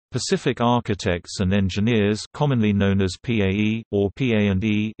Pacific Architects and Engineers, commonly known as PAE, or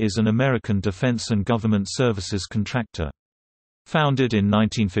PA&E, is an American defense and government services contractor. Founded in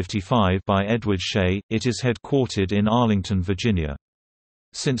 1955 by Edward Shea, it is headquartered in Arlington, Virginia.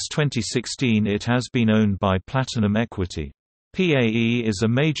 Since 2016 it has been owned by Platinum Equity. PAE is a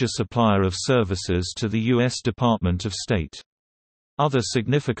major supplier of services to the U.S. Department of State. Other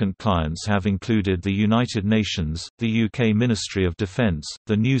significant clients have included the United Nations, the UK Ministry of Defence,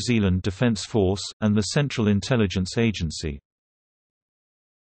 the New Zealand Defence Force, and the Central Intelligence Agency.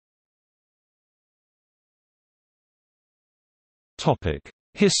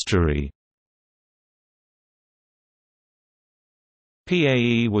 History.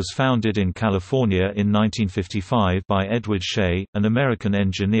 PAE was founded in California in 1955 by Edward Shea, an American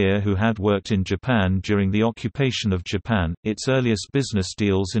engineer who had worked in Japan during the occupation of Japan. Its earliest business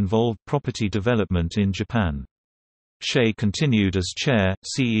deals involved property development in Japan. Shea continued as chair,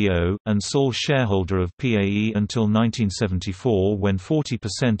 CEO, and sole shareholder of PAE until 1974 when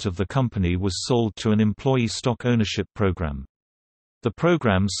 40% of the company was sold to an employee stock ownership program. The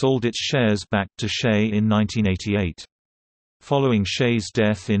program sold its shares back to Shea in 1988. Following Shea's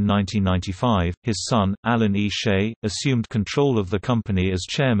death in 1995, his son, Alan E. Shea, assumed control of the company as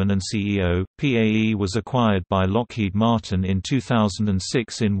chairman and CEO. PAE was acquired by Lockheed Martin in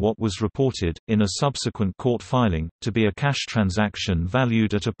 2006 in what was reported, in a subsequent court filing, to be a cash transaction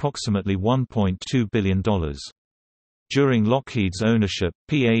valued at approximately $1.2 billion. During Lockheed's ownership,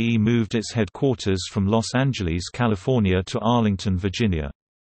 PAE moved its headquarters from Los Angeles, California to Arlington, Virginia.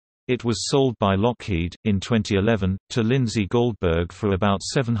 It was sold by Lockheed, in 2011, to Lindsay Goldberg for about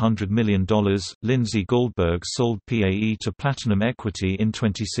 $700 million. Lindsay Goldberg sold PAE to Platinum Equity in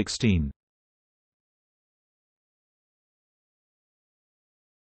 2016.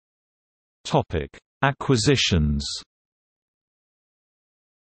 Acquisitions.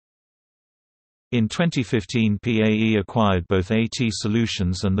 In 2015 PAE acquired both AT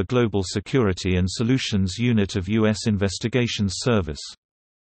Solutions and the Global Security and Solutions Unit of U.S. Investigations Service.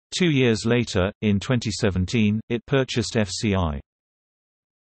 2 years later, in 2017, it purchased FCI.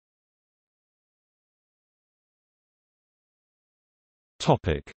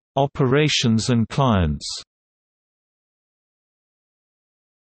 Operations and clients.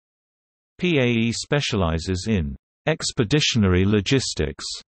 PAE specializes in expeditionary logistics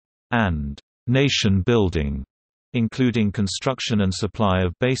and nation building, including construction and supply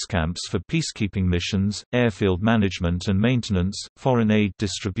of basecamps for peacekeeping missions, airfield management and maintenance, foreign aid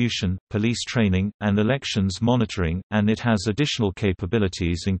distribution, police training, and elections monitoring, and it has additional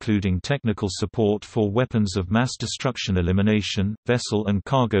capabilities including technical support for weapons of mass destruction elimination, vessel and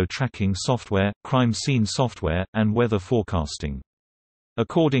cargo tracking software, crime scene software, and weather forecasting.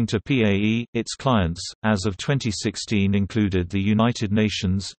 According to PAE, its clients, as of 2016 included the United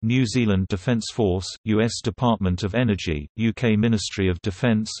Nations, New Zealand Defence Force, U.S. Department of Energy, UK Ministry of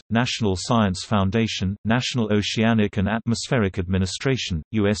Defence, National Science Foundation, National Oceanic and Atmospheric Administration,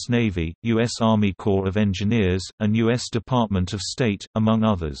 U.S. Navy, U.S. Army Corps of Engineers, and U.S. Department of State, among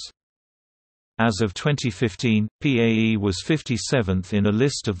others. As of 2015, PAE was 57th in a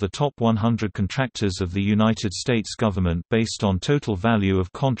list of the top 100 contractors of the United States government based on total value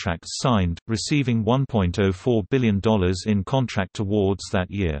of contracts signed, receiving $1.04 billion in contract awards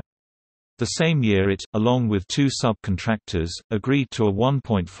that year. The same year it, along with two subcontractors, agreed to a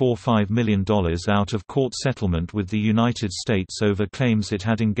 $1.45 million out-of-court settlement with the United States over claims it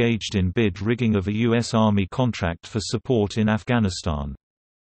had engaged in bid rigging of a U.S. Army contract for support in Afghanistan.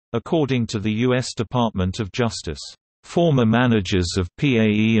 According to the U.S. Department of Justice, former managers of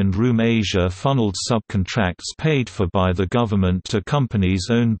PAE and Room Asia funneled subcontracts paid for by the government to companies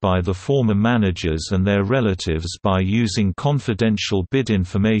owned by the former managers and their relatives by using confidential bid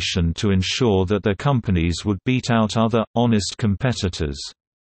information to ensure that their companies would beat out other, honest competitors.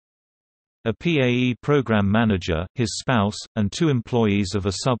 A PAE program manager, his spouse, and two employees of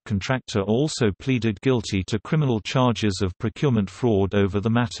a subcontractor also pleaded guilty to criminal charges of procurement fraud over the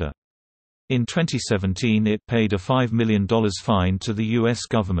matter. In 2017 it paid a $5 million fine to the U.S.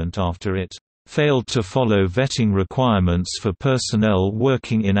 government after it failed to follow vetting requirements for personnel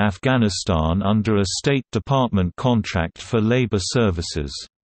working in Afghanistan under a State Department contract for labor services.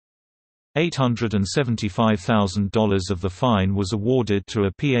 $875,000 of the fine was awarded to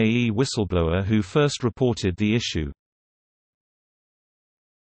a PAE whistleblower who first reported the issue.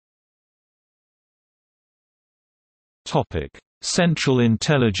 Central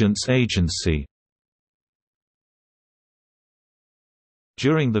Intelligence Agency.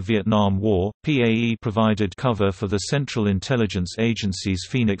 During the Vietnam War, PAE provided cover for the Central Intelligence Agency's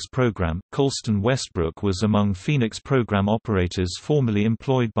Phoenix program. Colston Westbrook was among Phoenix program operators formerly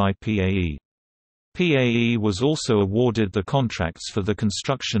employed by PAE. PAE was also awarded the contracts for the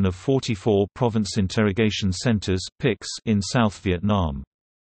construction of 44 Province Interrogation Centers (PICs) in South Vietnam.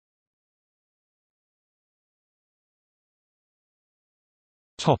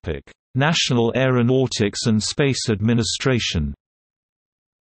 Topic: National Aeronautics and Space Administration.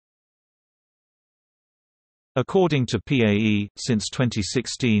 According to PAE, since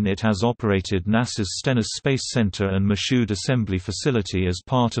 2016 it has operated NASA's Stennis Space Center and Michoud Assembly Facility as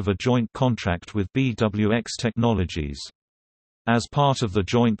part of a joint contract with BWX Technologies. As part of the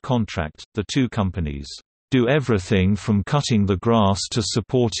joint contract, the two companies do everything from cutting the grass to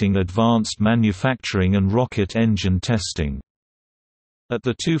supporting advanced manufacturing and rocket engine testing at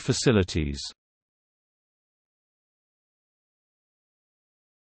the two facilities.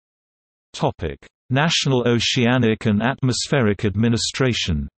 National Oceanic and Atmospheric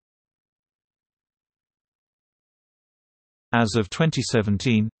Administration. As of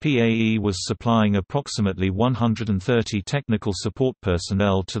 2017, PAE was supplying approximately 130 technical support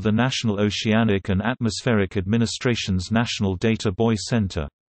personnel to the National Oceanic and Atmospheric Administration's National Data Buoy Center.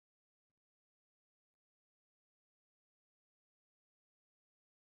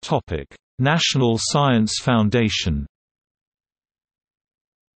 National Science Foundation.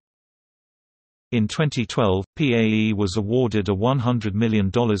 In 2012, PAE was awarded a $100 million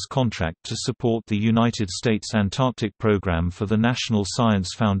contract to support the United States Antarctic program for the National Science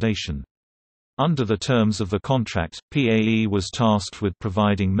Foundation. Under the terms of the contract, PAE was tasked with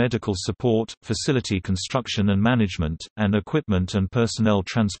providing medical support, facility construction and management, and equipment and personnel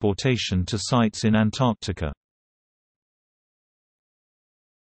transportation to sites in Antarctica.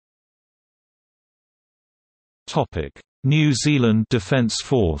 New Zealand Defence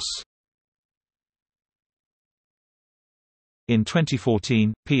Force. In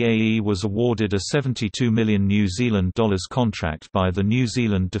 2014, PAE was awarded a $72 million New Zealand dollars contract by the New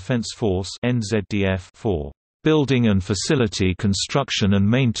Zealand Defence Force (NZDF) for building and facility construction and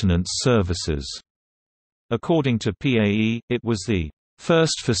maintenance services. According to PAE, it was the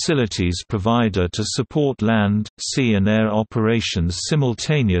first facilities provider to support land, sea and air operations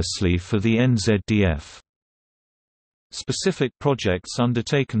simultaneously for the NZDF. Specific projects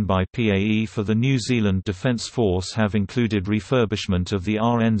undertaken by PAE for the New Zealand Defence Force have included refurbishment of the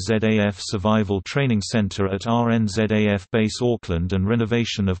RNZAF Survival Training Centre at RNZAF Base Auckland and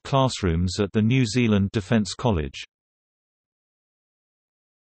renovation of classrooms at the New Zealand Defence College.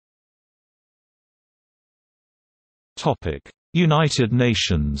 United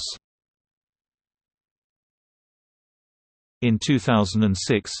Nations. In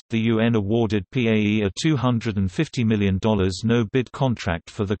 2006, the UN awarded PAE a $250 million no-bid contract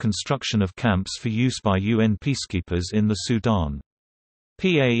for the construction of camps for use by UN peacekeepers in the Sudan.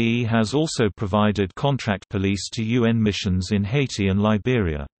 PAE has also provided contract police to UN missions in Haiti and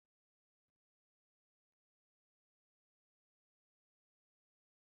Liberia.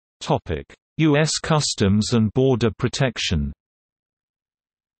 U.S. Customs and Border Protection.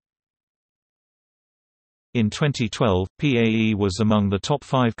 In 2012, PAE was among the top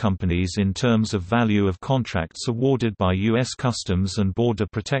 5 companies in terms of value of contracts awarded by U.S. Customs and Border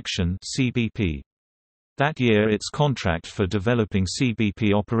Protection (CBP). That year its contract for developing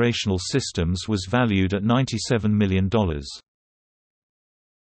CBP operational systems was valued at $97 million.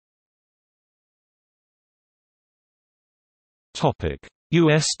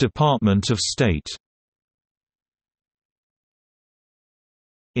 U.S. Department of State.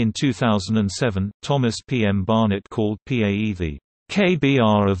 In 2007, Thomas P. M. Barnett called PAE the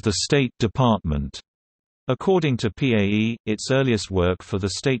KBR of the State Department. According to PAE, its earliest work for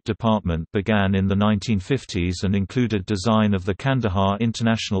the State Department began in the 1950s and included design of the Kandahar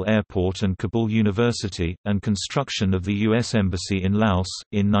International Airport and Kabul University, and construction of the U.S. Embassy in Laos.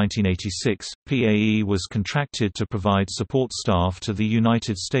 In 1986, PAE was contracted to provide support staff to the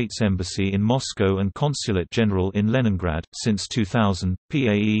United States Embassy in Moscow and Consulate General in Leningrad. Since 2000,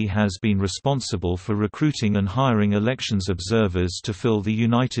 PAE has been responsible for recruiting and hiring elections observers to fill the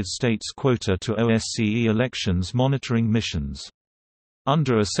United States quota to OSCE elections monitoring missions.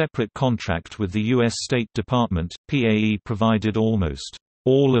 Under a separate contract with the U.S. State Department, PAE provided almost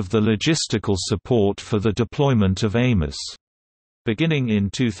all of the logistical support for the deployment of AMOS, beginning in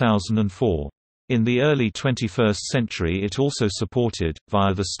 2004. In the early 21st century it also supported,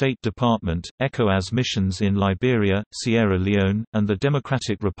 via the State Department, ECOWAS missions in Liberia, Sierra Leone, and the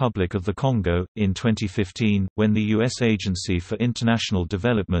Democratic Republic of the Congo. In 2015, when the U.S. Agency for International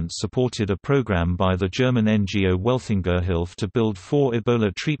Development supported a program by the German NGO Welthungerhilfe to build 4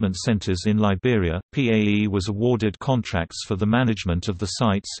 Ebola treatment centers in Liberia, PAE was awarded contracts for the management of the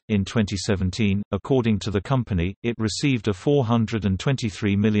sites. In 2017, according to the company, it received a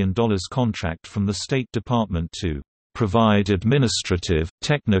 $423 million contract from the State Department to provide administrative,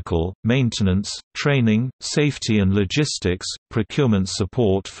 technical, maintenance, training, safety and logistics, procurement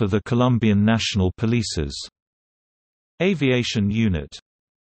support for the Colombian National Police's aviation unit.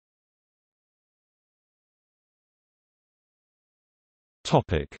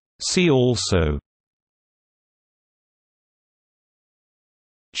 See also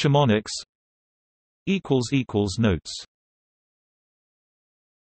Chemonics Notes